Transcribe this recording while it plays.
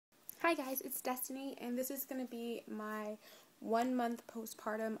Hi guys, it's Destiny, and this is going to be my 1 month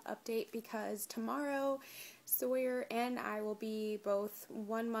postpartum update because tomorrow Sawyer and I will be both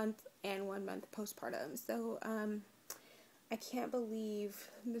 1 month and 1 month postpartum. So I can't believe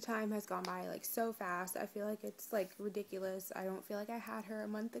the time has gone by like so fast. I feel like it's like ridiculous. I don't feel like I had her a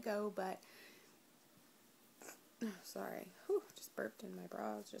month ago, but sorry. Whew, just burped in my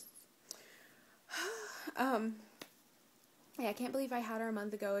bra. It's just yeah, I can't believe I had her a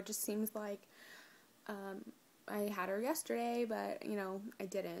month ago. It just seems like I had her yesterday, but, you know, I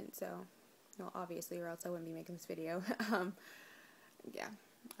didn't, so, well, obviously, or else I wouldn't be making this video. Yeah,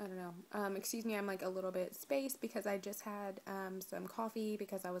 I don't know. Excuse me, I'm, like, a little bit spaced because I just had some coffee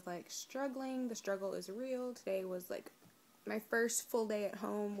because I was, like, struggling. The struggle is real. Today was, like, my first full day at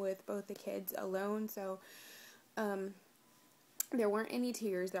home with both the kids alone, so, there weren't any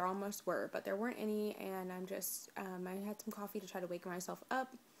tears. There almost were, but there weren't any, and I'm just, I had some coffee to try to wake myself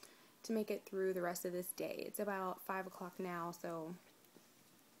up to make it through the rest of this day. It's about 5 o'clock now, so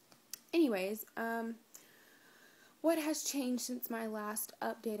anyways, what has changed since my last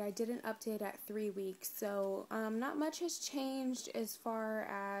update? I did an update at 3 weeks, so, not much has changed as far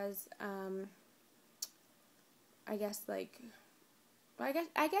as, I guess, like,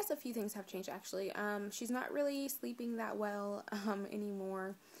 I guess a few things have changed, actually. She's not really sleeping that well,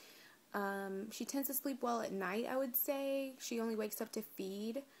 anymore. She tends to sleep well at night, I would say. She only wakes up to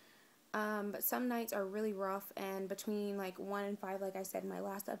feed. But some nights are really rough, and between, like, 1 and 5, like I said in my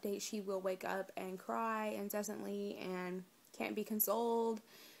last update, she will wake up and cry incessantly and can't be consoled,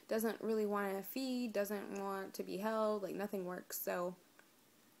 doesn't really want to feed, doesn't want to be held, like, nothing works, so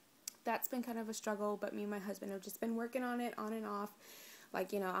that's been kind of a struggle, but me and my husband have just been working on it, on and off.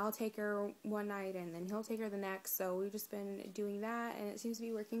 Like, you know, I'll take her one night, and then he'll take her the next, so we've just been doing that, and it seems to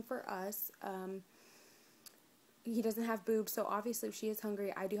be working for us. He doesn't have boobs, so obviously if she is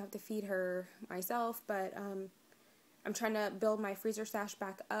hungry, I do have to feed her myself, but I'm trying to build my freezer stash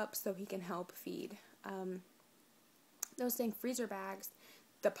back up so he can help feed. Those dang freezer bags,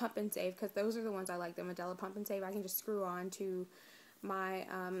 the pump and save, because those are the ones I like, the Medela pump and save, I can just screw on to my,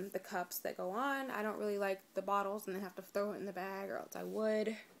 the cups that go on. I don't really like the bottles and then have to throw it in the bag, or else I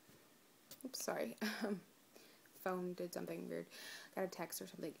would. Oops, sorry. Phone did something weird. Got a text or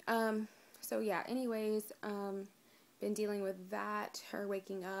something. So yeah, anyways, been dealing with that, her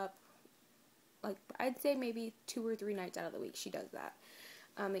waking up, like, I'd say maybe 2 or 3 nights out of the week she does that.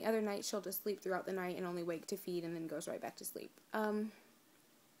 The other night she'll just sleep throughout the night and only wake to feed and then goes right back to sleep.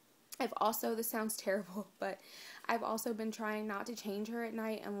 I've also, this sounds terrible, but I've also been trying not to change her at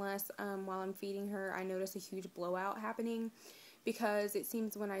night unless, while I'm feeding her, I notice a huge blowout happening, because it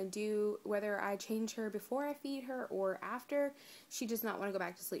seems when I do, whether I change her before I feed her or after, she does not want to go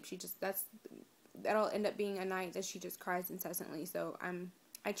back to sleep. She just, that'll end up being a night that she just cries incessantly, so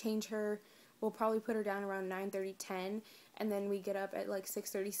I change her, we'll probably put her down around 9:30, 10, and then we get up at like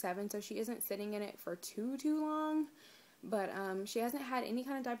 6:37, so she isn't sitting in it for too long. But, she hasn't had any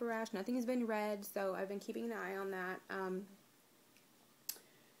kind of diaper rash. Nothing has been red, so I've been keeping an eye on that. And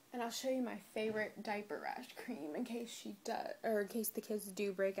I'll show you my favorite diaper rash cream in case she does, or in case the kids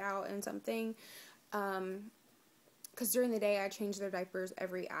do break out in something. Because during the day, I change their diapers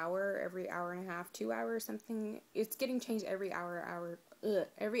every hour and a half, 2 hours, something. It's getting changed every hour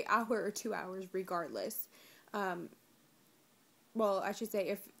or 2 hours, regardless. Well, I should say,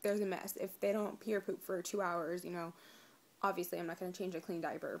 if there's a mess, if they don't pee or poop for 2 hours, you know, obviously I'm not going to change a clean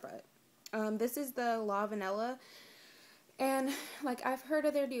diaper, but, this is the La Vanilla, and, like, I've heard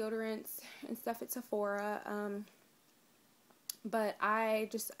of their deodorants and stuff at Sephora, but I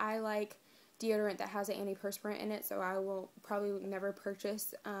like deodorant that has an antiperspirant in it, so I will probably never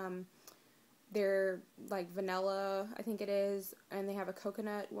purchase, their, like, vanilla, I think it is, and they have a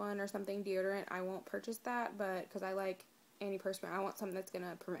coconut one or something, deodorant. I won't purchase that, but, because I like antiperspirant, I want something that's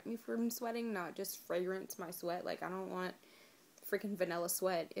gonna prevent me from sweating, not just fragrance my sweat. Like, I don't want freaking vanilla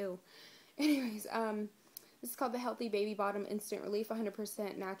sweat, ew. Anyways, this is called the Healthy Baby Bottom Instant Relief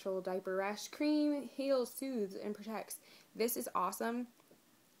 100% Natural Diaper Rash Cream. Heals, soothes, and protects. This is awesome.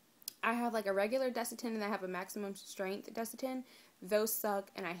 I have, like, a regular Desitin, and I have a maximum strength Desitin. Those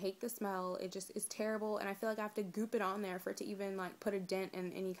suck, and I hate the smell. It just is terrible, and I feel like I have to goop it on there for it to even, like, put a dent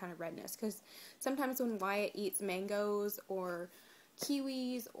in any kind of redness, because sometimes when Wyatt eats mangoes or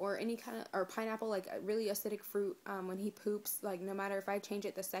kiwis or any kind of, or pineapple, like a really acidic fruit, when he poops, like, no matter if I change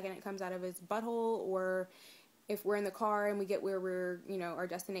it the second it comes out of his butthole, or if we're in the car and we get where we're, you know, our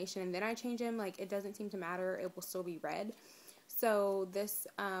destination, and then I change him, like, it doesn't seem to matter, it will still be red. So this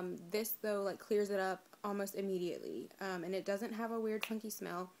though, like, clears it up almost immediately, and it doesn't have a weird funky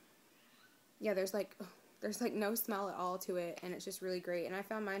smell. Yeah, there's, like, there's like no smell at all to it, and it's just really great. And I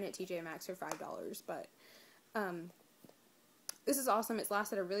found mine at TJ Maxx for $5, but this is awesome. It's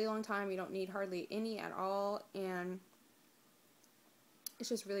lasted a really long time. You don't need hardly any at all, and it's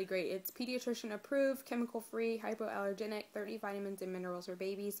just really great. It's pediatrician approved, chemical free, hypoallergenic, 30 vitamins and minerals for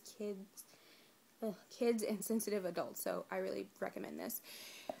babies, kids and sensitive adults. So I really recommend this.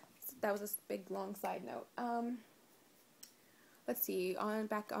 So that was a big long side note. Let's see,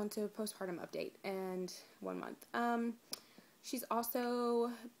 back onto postpartum update and 1 month. She's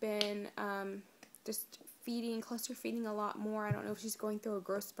also been just cluster feeding a lot more. I don't know if she's going through a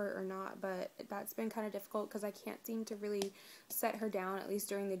growth spurt or not, but that's been kind of difficult because I can't seem to really set her down, at least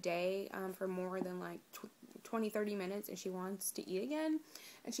during the day, for more than like 20-30 minutes, and she wants to eat again.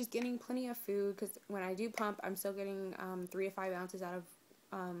 And she's getting plenty of food because when I do pump, I'm still getting 3 to 5 ounces out of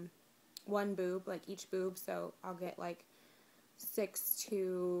one boob, like each boob, so I'll get like 6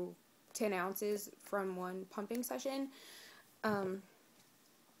 to 10 ounces from one pumping session.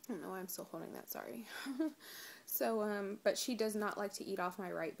 I don't know why I'm still holding that, sorry. So, but she does not like to eat off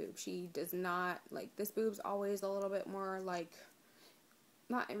my right boob. She does not, like, this boob's always a little bit more, like,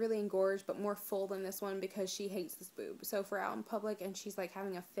 not really engorged, but more full than this one because she hates this boob. So if we're out in public and she's, like,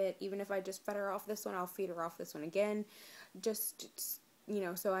 having a fit, even if I just fed her off this one, I'll feed her off this one again. Just, you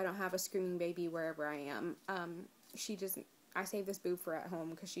know, so I don't have a screaming baby wherever I am. I save this boob for at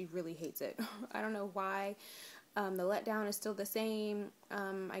home because she really hates it. I don't know why. The letdown is still the same.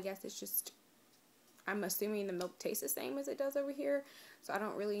 I guess it's just, I'm assuming the milk tastes the same as it does over here. So I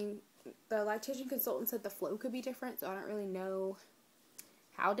don't really, the lactation consultant said the flow could be different, so I don't really know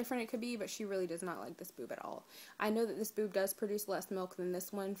how different it could be, but she really does not like this boob at all. I know that this boob does produce less milk than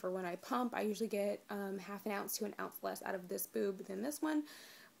this one. For when I pump, I usually get half an ounce to an ounce less out of this boob than this one,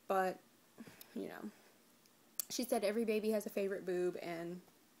 but, you know, she said every baby has a favorite boob, and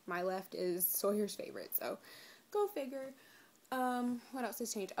my left is Sawyer's favorite, so go figure. What else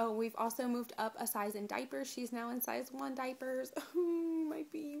has changed? Oh, we've also moved up a size in diapers. She's now in size 1 diapers. Oh, my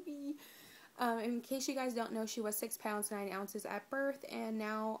baby. In case you guys don't know, she was 6 pounds, 9 ounces at birth, and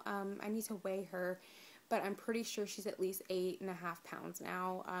now, I need to weigh her, but I'm pretty sure she's at least 8.5 pounds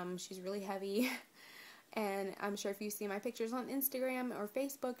now. She's really heavy, and I'm sure if you see my pictures on Instagram or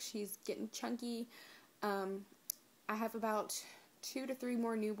Facebook, she's getting chunky. I have about 2 to 3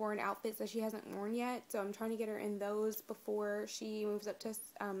 more newborn outfits that she hasn't worn yet, so I'm trying to get her in those before she moves up to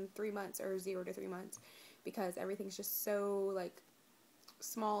 3 months, or 0 to 3 months, because everything's just so, like,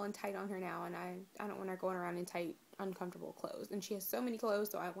 small and tight on her now, and I don't want her going around in tight, uncomfortable clothes, and she has so many clothes,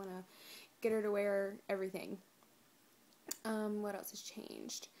 so I want to get her to wear everything. What else has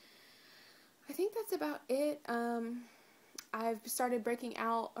changed? I think that's about it. I've started breaking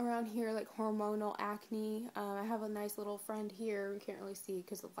out around here, like hormonal acne. I have a nice little friend here. You can't really see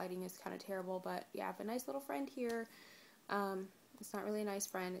because the lighting is kind of terrible, but yeah, I have a nice little friend here. It's not really a nice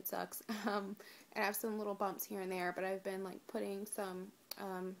friend. It sucks. And I have some little bumps here and there, but I've been like putting some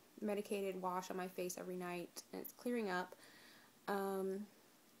medicated wash on my face every night, and it's clearing up.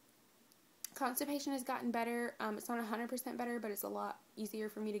 Constipation has gotten better. It's not 100% better, but it's a lot easier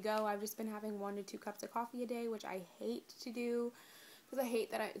for me to go. I've just been having 1 to 2 cups of coffee a day, which I hate to do because I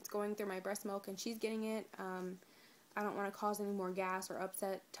hate that it's going through my breast milk and she's getting it. I don't want to cause any more gas or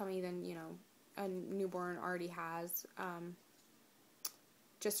upset tummy than, you know, a newborn already has,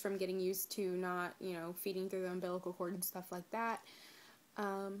 just from getting used to not, you know, feeding through the umbilical cord and stuff like that.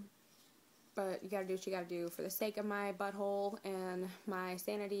 But you gotta do what you gotta do. For the sake of my butthole and my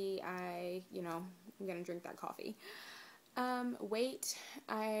sanity, I'm gonna drink that coffee. Weight,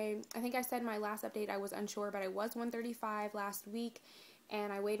 I think I said in my last update I was unsure, but I was 135 last week,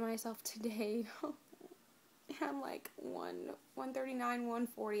 and I weighed myself today. I'm like 139,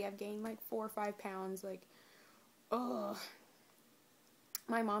 140. I've gained like 4 or 5 pounds. Like, ugh.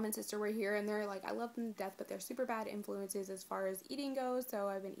 My mom and sister were here, and they're like, I love them to death, but they're super bad influences as far as eating goes, so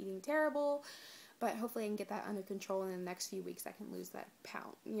I've been eating terrible, but hopefully I can get that under control, and in the next few weeks I can lose that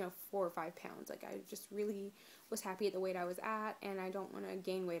 4 or 5 pounds. Like, I just really was happy at the weight I was at, and I don't want to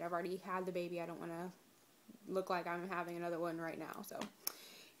gain weight. I've already had the baby. I don't want to look like I'm having another one right now. So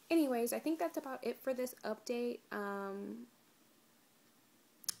anyways, I think that's about it for this update.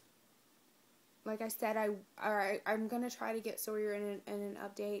 Like I said, I'm going to try to get Sawyer in an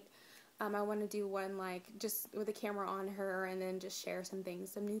update. I want to do one, like, just with a camera on her, and then just share some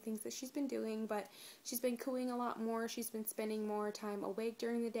new things that she's been doing. But she's been cooing a lot more. She's been spending more time awake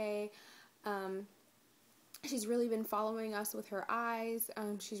during the day. She's really been following us with her eyes.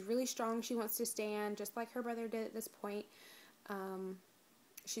 She's really strong. She wants to stand, just like her brother did at this point.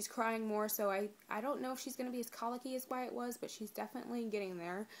 She's crying more, so I don't know if she's going to be as colicky as Wyatt was, but she's definitely getting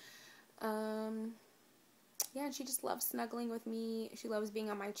there. yeah, and she just loves snuggling with me. She loves being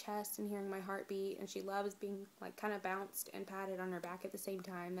on my chest and hearing my heartbeat, and she loves being like kind of bounced and patted on her back at the same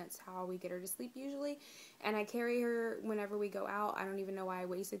time. That's how we get her to sleep usually. And I carry her whenever we go out. I don't even know why I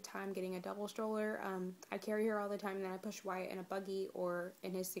wasted time getting a double stroller. I carry her all the time, and then I push Wyatt in a buggy or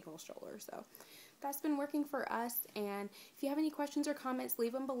in his single stroller. So that's been working for us. And if you have any questions or comments,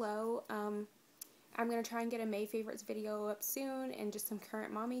 leave them below. I'm going to try and get a May favorites video up soon and just some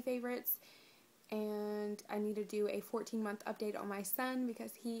current mommy favorites. And I need to do a 14-month update on my son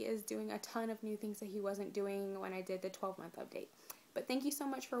because he is doing a ton of new things that he wasn't doing when I did the 12-month update. But thank you so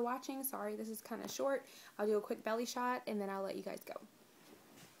much for watching. Sorry this is kind of short. I'll do a quick belly shot and then I'll let you guys go.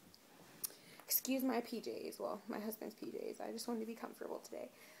 Excuse my PJs. Well, my husband's PJs. I just wanted to be comfortable today.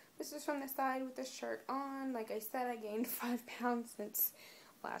 This is from the side with the shirt on. Like I said, I gained 5 pounds since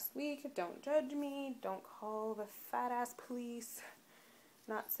last week. Don't judge me. Don't call the fat ass police.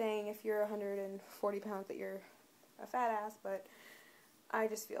 Not saying if you're 140 pounds that you're a fat ass, but I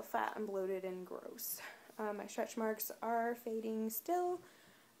just feel fat and bloated and gross. My stretch marks are fading still.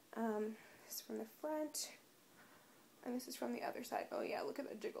 This is from the front, and this is from the other side. Oh yeah, look at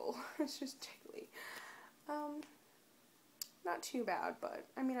the jiggle. It's just jiggly. Not too bad, but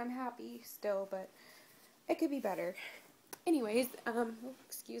I mean, I'm happy still, but it could be better. Anyways,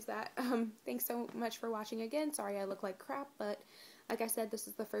 excuse that. Thanks so much for watching again. Sorry I look like crap, but like I said, this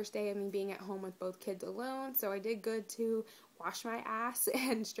is the first day of me being at home with both kids alone, so I did good to wash my ass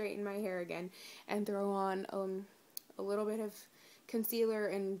and straighten my hair again and throw on a little bit of concealer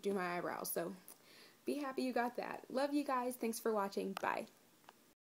and do my eyebrows. So be happy you got that. Love you guys. Thanks for watching. Bye.